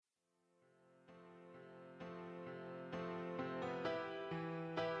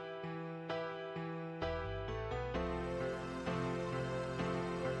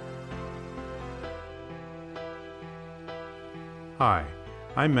Hi,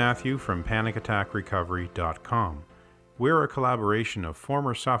 I'm Matthew from PanicAttackRecovery.com. We're a collaboration of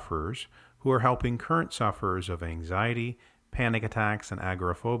former sufferers who are helping current sufferers of anxiety, panic attacks, and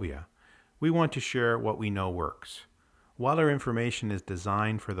agoraphobia. We want to share what we know works. While our information is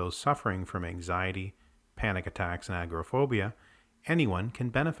designed for those suffering from anxiety, panic attacks, and agoraphobia, anyone can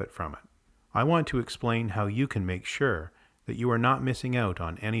benefit from it. I want to explain how you can make sure that you are not missing out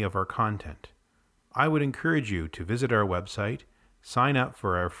on any of our content. I would encourage you to visit our website, sign up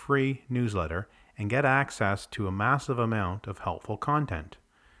for our free newsletter, and get access to a massive amount of helpful content.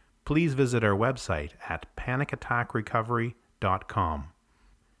 Please visit our website at PanicAttackRecovery.com.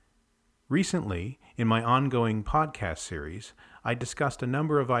 Recently, in my ongoing podcast series, I discussed a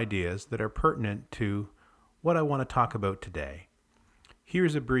number of ideas that are pertinent to what I want to talk about today.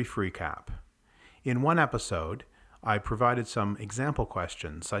 Here's a brief recap. In one episode, I provided some example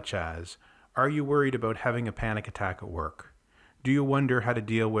questions such as, are you worried about having a panic attack at work? Do you wonder how to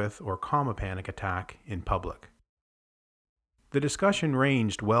deal with or calm a panic attack in public? The discussion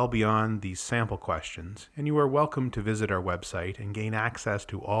ranged well beyond these sample questions, and you are welcome to visit our website and gain access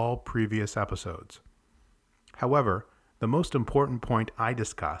to all previous episodes. However, the most important point I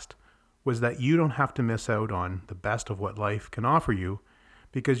discussed was that you don't have to miss out on the best of what life can offer you,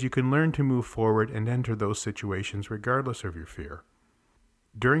 because you can learn to move forward and enter those situations regardless of your fear.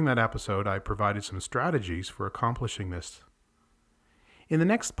 During that episode, I provided some strategies for accomplishing this. In the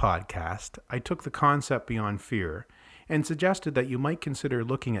next podcast, I took the concept beyond fear and suggested that you might consider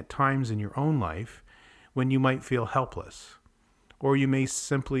looking at times in your own life when you might feel helpless, or you may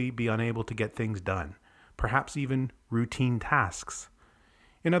simply be unable to get things done, perhaps even routine tasks.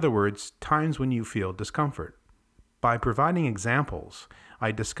 In other words, times when you feel discomfort. By providing examples,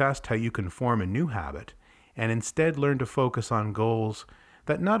 I discussed how you can form a new habit and instead learn to focus on goals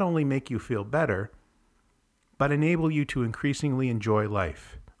that not only make you feel better, but enable you to increasingly enjoy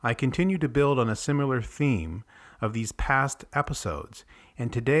life. I continue to build on a similar theme of these past episodes,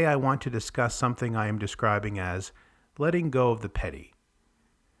 and today I want to discuss something I am describing as letting go of the petty.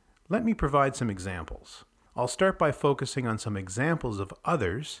 Let me provide some examples. I'll start by focusing on some examples of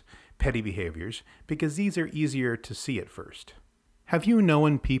others' petty behaviors because these are easier to see at first. Have you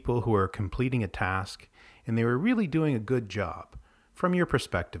known people who are completing a task and they were really doing a good job, from your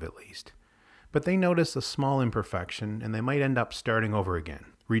perspective at least, but they notice a small imperfection and they might end up starting over again,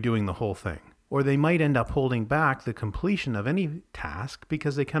 redoing the whole thing. Or they might end up holding back the completion of any task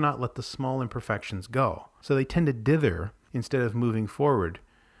because they cannot let the small imperfections go. So they tend to dither instead of moving forward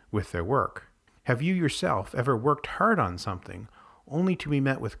with their work. Have you yourself ever worked hard on something only to be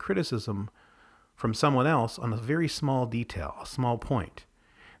met with criticism from someone else on a very small detail, a small point?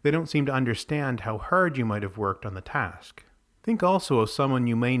 They don't seem to understand how hard you might have worked on the task. Think also of someone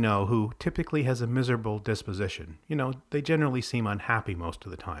you may know who typically has a miserable disposition. They generally seem unhappy most of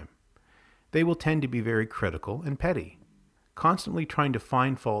the time. They will tend to be very critical and petty. Constantly trying to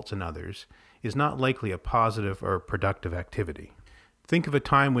find faults in others is not likely a positive or productive activity. Think of a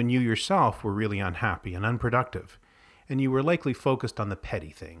time when you yourself were really unhappy and unproductive, and you were likely focused on the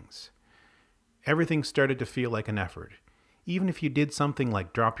petty things. Everything started to feel like an effort. Even if you did something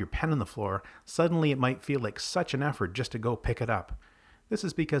like drop your pen on the floor, suddenly it might feel like such an effort just to go pick it up. This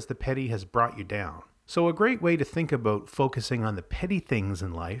is because the petty has brought you down. So a great way to think about focusing on the petty things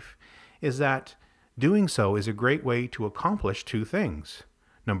in life is that doing so is a great way to accomplish two things.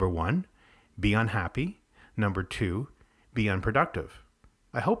 Number one, be unhappy. Number two, be unproductive.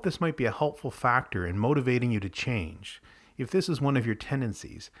 I hope this might be a helpful factor in motivating you to change if this is one of your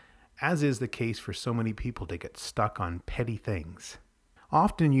tendencies, as is the case for so many people to get stuck on petty things.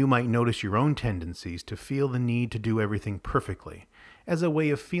 Often you might notice your own tendencies to feel the need to do everything perfectly. As a way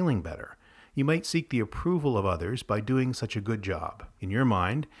of feeling better, you might seek the approval of others by doing such a good job, in your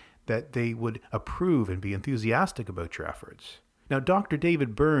mind, that they would approve and be enthusiastic about your efforts. Now, Dr.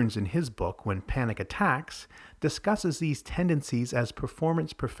 David Burns, in his book, When Panic Attacks, discusses these tendencies as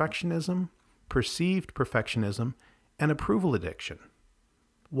performance perfectionism, perceived perfectionism, and approval addiction.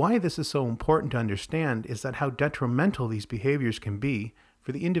 Why this is so important to understand is that how detrimental these behaviors can be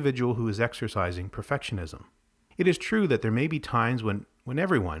for the individual who is exercising perfectionism. It is true that there may be times when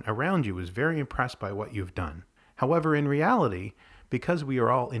everyone around you is very impressed by what you've done. However, in reality, because we are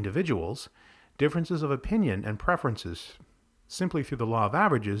all individuals, differences of opinion and preferences, simply through the law of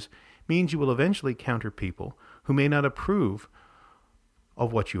averages, means you will eventually encounter people who may not approve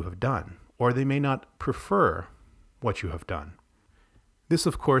of what you have done, or they may not prefer what you have done. This,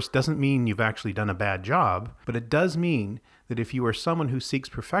 of course, doesn't mean you've actually done a bad job, but it does mean that if you are someone who seeks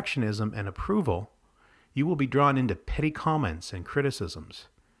perfectionism and approval, you will be drawn into petty comments and criticisms.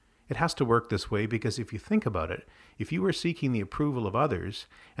 It has to work this way because if you think about it, if you are seeking the approval of others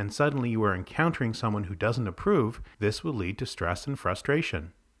and suddenly you are encountering someone who doesn't approve, this will lead to stress and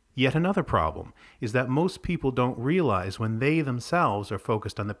frustration. Yet another problem is that most people don't realize when they themselves are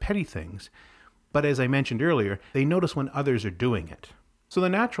focused on the petty things, but as I mentioned earlier, they notice when others are doing it. So the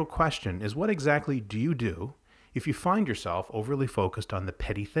natural question is, what exactly do you do if you find yourself overly focused on the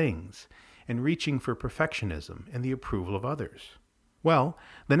petty things and reaching for perfectionism and the approval of others? Well,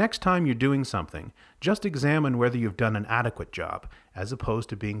 the next time you're doing something, just examine whether you've done an adequate job as opposed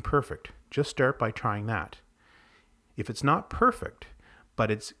to being perfect. Just start by trying that. If it's not perfect, but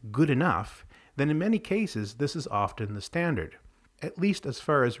it's good enough, then in many cases this is often the standard, at least as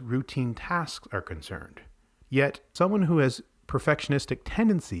far as routine tasks are concerned. Yet, someone who has perfectionistic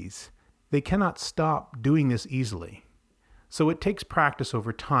tendencies, they cannot stop doing this easily. So it takes practice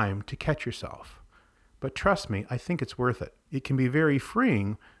over time to catch yourself. But trust me, I think it's worth it. It can be very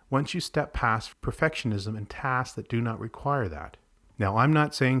freeing once you step past perfectionism and tasks that do not require that. Now, I'm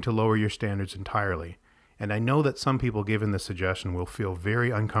not saying to lower your standards entirely, and I know that some people given this suggestion will feel very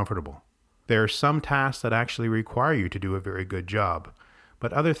uncomfortable. There are some tasks that actually require you to do a very good job,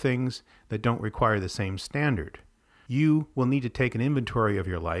 but other things that don't require the same standard. You will need to take an inventory of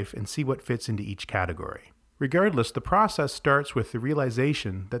your life and see what fits into each category. Regardless, the process starts with the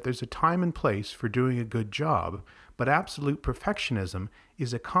realization that there's a time and place for doing a good job, but absolute perfectionism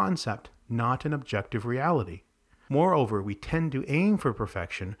is a concept, not an objective reality. Moreover, we tend to aim for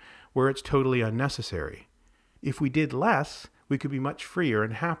perfection where it's totally unnecessary. If we did less, we could be much freer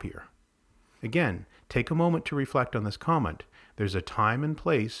and happier. Again, take a moment to reflect on this comment. There's a time and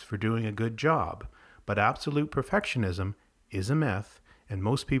place for doing a good job, but absolute perfectionism is a myth, and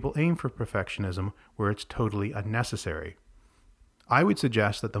most people aim for perfectionism where it's totally unnecessary. I would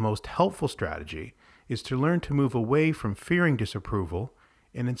suggest that the most helpful strategy is to learn to move away from fearing disapproval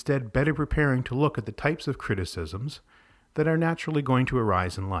and instead better preparing to look at the types of criticisms that are naturally going to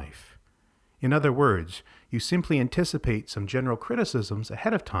arise in life. In other words, you simply anticipate some general criticisms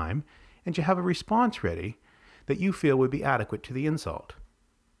ahead of time and you have a response ready that you feel would be adequate to the insult.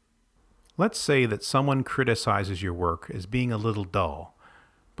 Let's say that someone criticizes your work as being a little dull,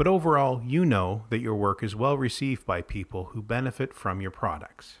 but overall you know that your work is well received by people who benefit from your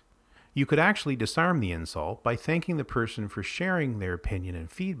products. You could actually disarm the insult by thanking the person for sharing their opinion and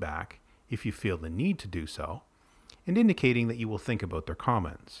feedback, if you feel the need to do so, and indicating that you will think about their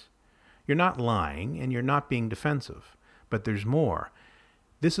comments. You're not lying and you're not being defensive, but there's more.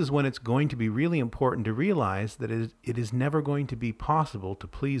 This is when it's going to be really important to realize that it is never going to be possible to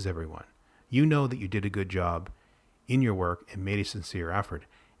please everyone. You know that you did a good job in your work and made a sincere effort,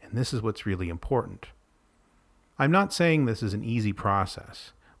 and this is what's really important. I'm not saying this is an easy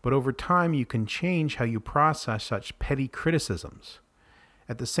process, but over time you can change how you process such petty criticisms.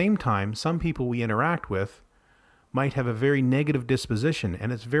 At the same time, some people we interact with might have a very negative disposition,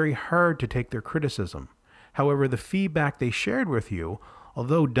 and it's very hard to take their criticism. However, the feedback they shared with you,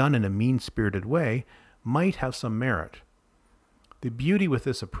 although done in a mean-spirited way, might have some merit. The beauty with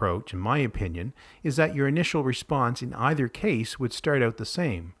this approach, in my opinion, is that your initial response in either case would start out the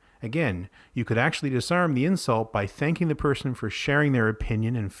same. Again, you could actually disarm the insult by thanking the person for sharing their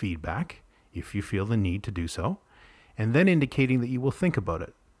opinion and feedback, if you feel the need to do so, and then indicating that you will think about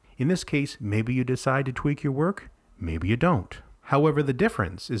it. In this case, maybe you decide to tweak your work, maybe you don't. However, the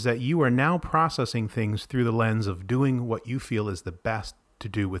difference is that you are now processing things through the lens of doing what you feel is the best to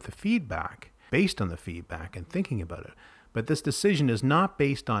do with the feedback, based on the feedback and thinking about it. But this decision is not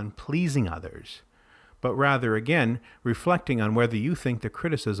based on pleasing others, but rather, again, reflecting on whether you think the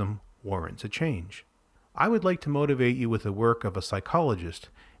criticism warrants a change. I would like to motivate you with the work of a psychologist,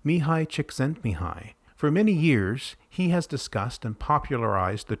 Mihaly Csikszentmihalyi. For many years, he has discussed and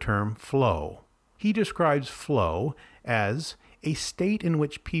popularized the term flow. He describes flow as a state in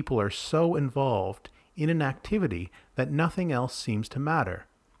which people are so involved in an activity that nothing else seems to matter.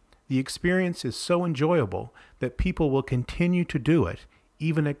 The experience is so enjoyable that people will continue to do it,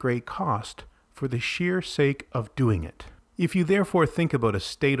 even at great cost, for the sheer sake of doing it. If you therefore think about a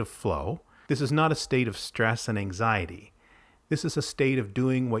state of flow, this is not a state of stress and anxiety. This is a state of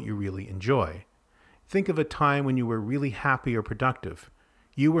doing what you really enjoy. Think of a time when you were really happy or productive.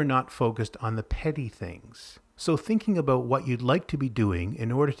 You were not focused on the petty things. So thinking about what you'd like to be doing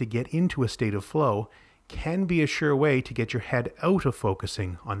in order to get into a state of flow can be a sure way to get your head out of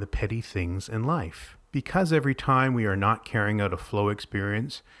focusing on the petty things in life. Because every time we are not carrying out a flow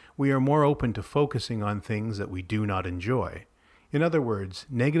experience, we are more open to focusing on things that we do not enjoy. In other words,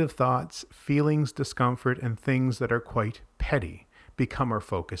 negative thoughts, feelings, discomfort, and things that are quite petty become our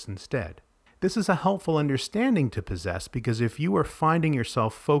focus instead. This is a helpful understanding to possess because if you are finding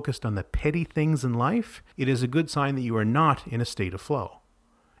yourself focused on the petty things in life, it is a good sign that you are not in a state of flow.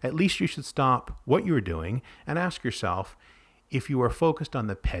 At least you should stop what you are doing and ask yourself if you are focused on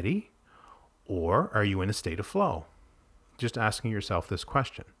the petty or are you in a state of flow? Just asking yourself this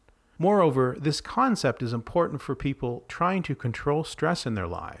question. Moreover, this concept is important for people trying to control stress in their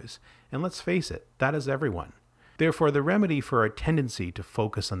lives. And let's face it, that is everyone. Therefore, the remedy for our tendency to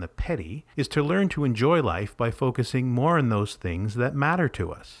focus on the petty is to learn to enjoy life by focusing more on those things that matter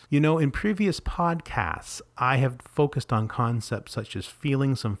to us. You know, in previous podcasts, I have focused on concepts such as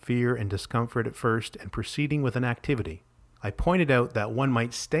feeling some fear and discomfort at first and proceeding with an activity. I pointed out that one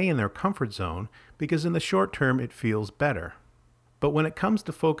might stay in their comfort zone because in the short term it feels better. But when it comes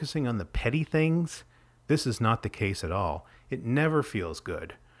to focusing on the petty things, this is not the case at all. It never feels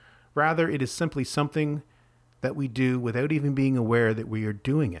good. Rather, it is simply something that we do without even being aware that we are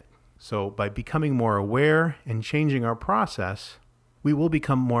doing it. So by becoming more aware and changing our process, we will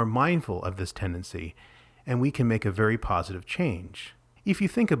become more mindful of this tendency, and we can make a very positive change. If you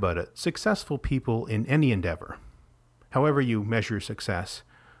think about it, successful people in any endeavor, however you measure success,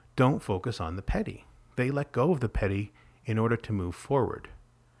 don't focus on the petty. They let go of the petty in order to move forward.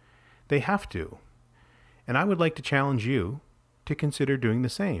 They have to. And I would like to challenge you to consider doing the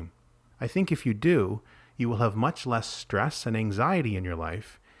same. I think if you do, you will have much less stress and anxiety in your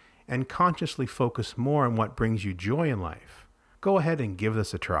life and consciously focus more on what brings you joy in life. Go ahead and give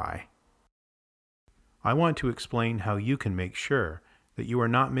this a try. I want to explain how you can make sure that you are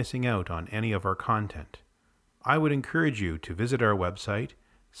not missing out on any of our content. I would encourage you to visit our website,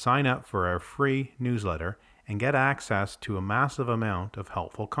 sign up for our free newsletter, and get access to a massive amount of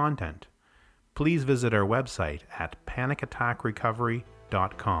helpful content. Please visit our website at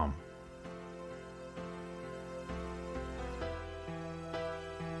panicattackrecovery.com.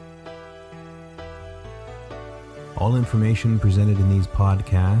 All information presented in these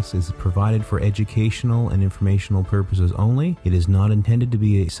podcasts is provided for educational and informational purposes only. It is not intended to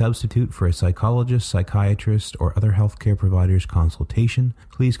be a substitute for a psychologist, psychiatrist, or other healthcare provider's consultation.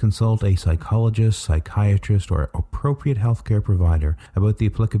 Please consult a psychologist, psychiatrist, or appropriate healthcare provider about the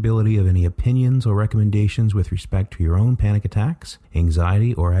applicability of any opinions or recommendations with respect to your own panic attacks,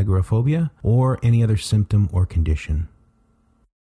 anxiety or agoraphobia, or any other symptom or condition.